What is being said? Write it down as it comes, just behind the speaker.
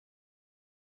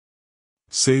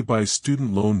Say by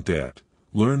student loan debt,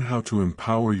 learn how to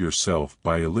empower yourself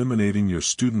by eliminating your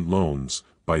student loans,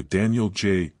 by Daniel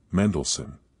J.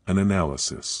 Mendelson, an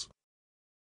analysis.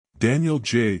 Daniel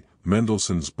J.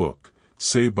 Mendelson's book,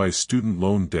 Say by Student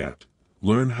Loan Debt,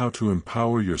 Learn How to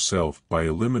Empower Yourself by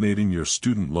Eliminating Your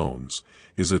Student Loans,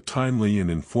 is a timely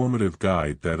and informative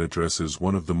guide that addresses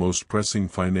one of the most pressing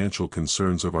financial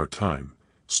concerns of our time,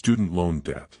 student loan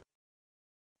debt.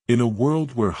 In a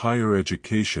world where higher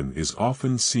education is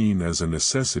often seen as a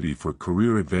necessity for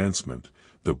career advancement,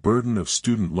 the burden of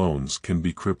student loans can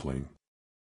be crippling.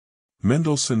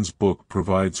 Mendelson's book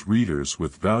provides readers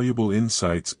with valuable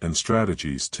insights and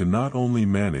strategies to not only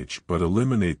manage but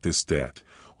eliminate this debt,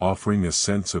 offering a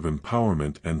sense of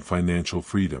empowerment and financial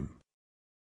freedom.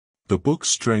 The book's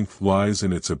strength lies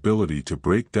in its ability to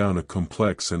break down a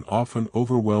complex and often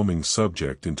overwhelming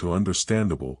subject into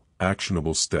understandable,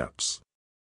 actionable steps.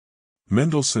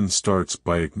 Mendelson starts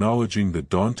by acknowledging the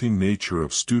daunting nature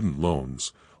of student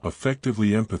loans, effectively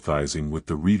empathizing with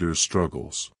the reader's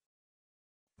struggles.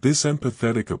 This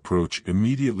empathetic approach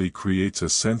immediately creates a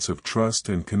sense of trust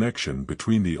and connection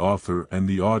between the author and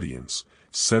the audience,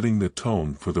 setting the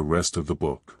tone for the rest of the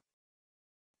book.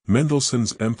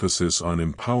 Mendelson's emphasis on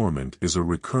empowerment is a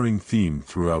recurring theme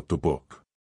throughout the book.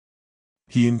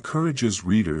 He encourages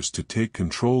readers to take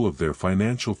control of their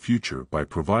financial future by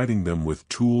providing them with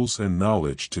tools and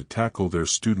knowledge to tackle their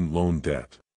student loan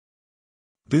debt.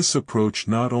 This approach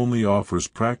not only offers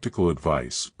practical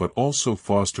advice but also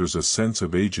fosters a sense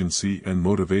of agency and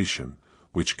motivation,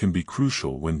 which can be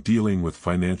crucial when dealing with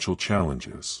financial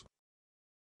challenges.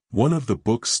 One of the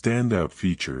book's standout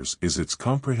features is its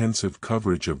comprehensive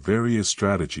coverage of various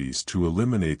strategies to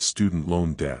eliminate student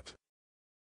loan debt.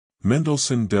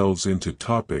 Mendelson delves into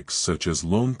topics such as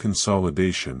loan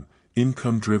consolidation,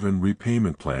 income-driven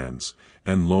repayment plans,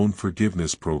 and loan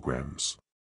forgiveness programs.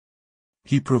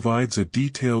 He provides a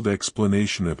detailed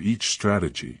explanation of each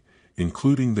strategy,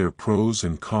 including their pros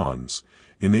and cons,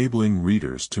 enabling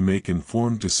readers to make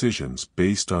informed decisions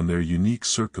based on their unique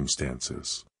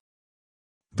circumstances.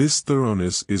 This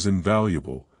thoroughness is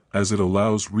invaluable, as it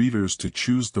allows readers to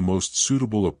choose the most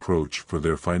suitable approach for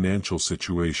their financial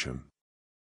situation.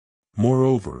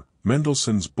 Moreover,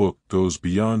 Mendelson's book goes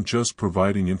beyond just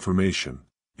providing information.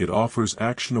 It offers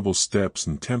actionable steps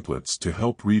and templates to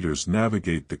help readers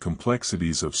navigate the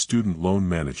complexities of student loan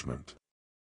management.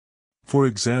 For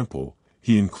example,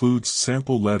 he includes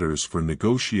sample letters for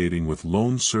negotiating with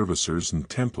loan servicers and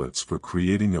templates for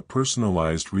creating a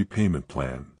personalized repayment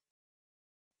plan.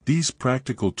 These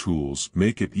practical tools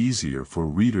make it easier for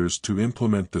readers to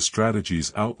implement the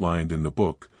strategies outlined in the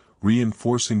book,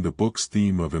 reinforcing the book's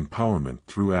theme of empowerment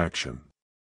through action.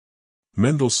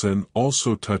 Mendelson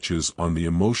also touches on the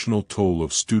emotional toll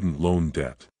of student loan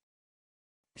debt.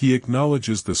 He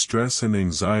acknowledges the stress and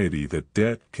anxiety that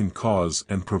debt can cause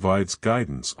and provides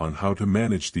guidance on how to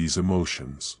manage these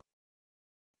emotions.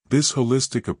 This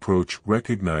holistic approach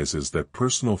recognizes that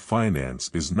personal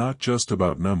finance is not just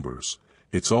about numbers,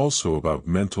 it's also about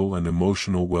mental and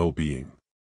emotional well-being.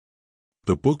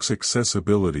 The book's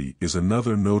accessibility is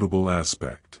another notable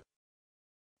aspect.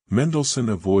 Mendelson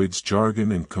avoids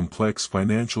jargon and complex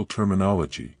financial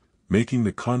terminology, making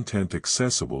the content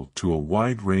accessible to a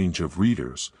wide range of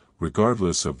readers,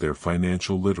 regardless of their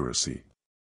financial literacy.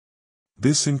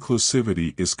 This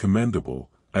inclusivity is commendable,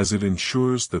 as it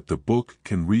ensures that the book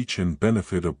can reach and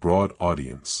benefit a broad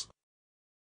audience.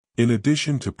 In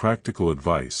addition to practical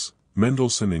advice,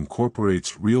 Mendelson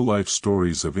incorporates real-life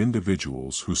stories of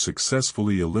individuals who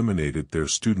successfully eliminated their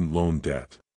student loan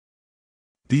debt.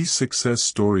 These success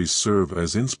stories serve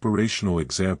as inspirational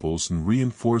examples and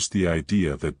reinforce the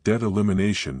idea that debt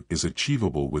elimination is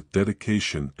achievable with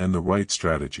dedication and the right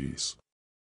strategies.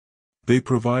 They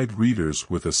provide readers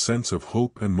with a sense of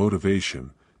hope and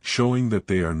motivation, showing that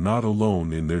they are not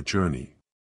alone in their journey.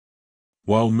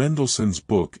 While Mendelson's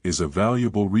book is a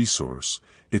valuable resource,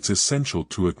 it's essential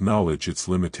to acknowledge its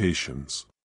limitations.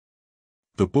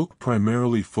 The book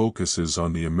primarily focuses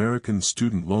on the American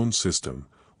student loan system,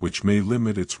 which may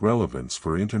limit its relevance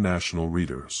for international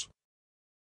readers.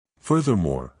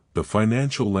 Furthermore, the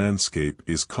financial landscape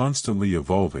is constantly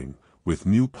evolving, with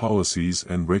new policies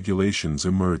and regulations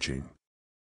emerging.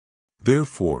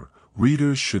 Therefore,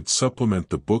 readers should supplement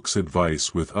the book's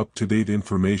advice with up-to-date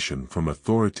information from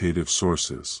authoritative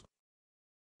sources.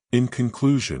 In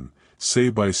conclusion,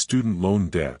 Say by Student Loan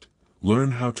Debt,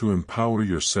 Learn How to Empower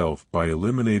Yourself by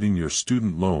Eliminating Your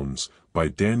Student Loans, by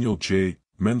Daniel J.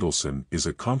 Mendelson is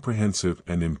a comprehensive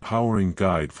and empowering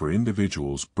guide for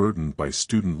individuals burdened by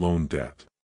student loan debt.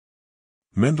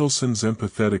 Mendelson's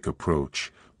empathetic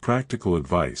approach, practical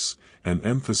advice, and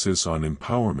emphasis on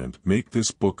empowerment make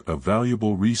this book a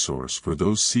valuable resource for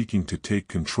those seeking to take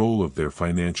control of their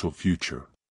financial future.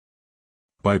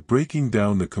 By breaking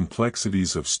down the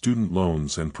complexities of student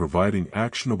loans and providing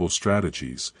actionable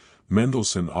strategies,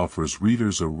 Mendelson offers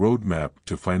readers a roadmap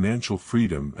to financial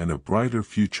freedom and a brighter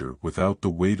future without the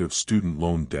weight of student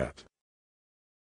loan debt.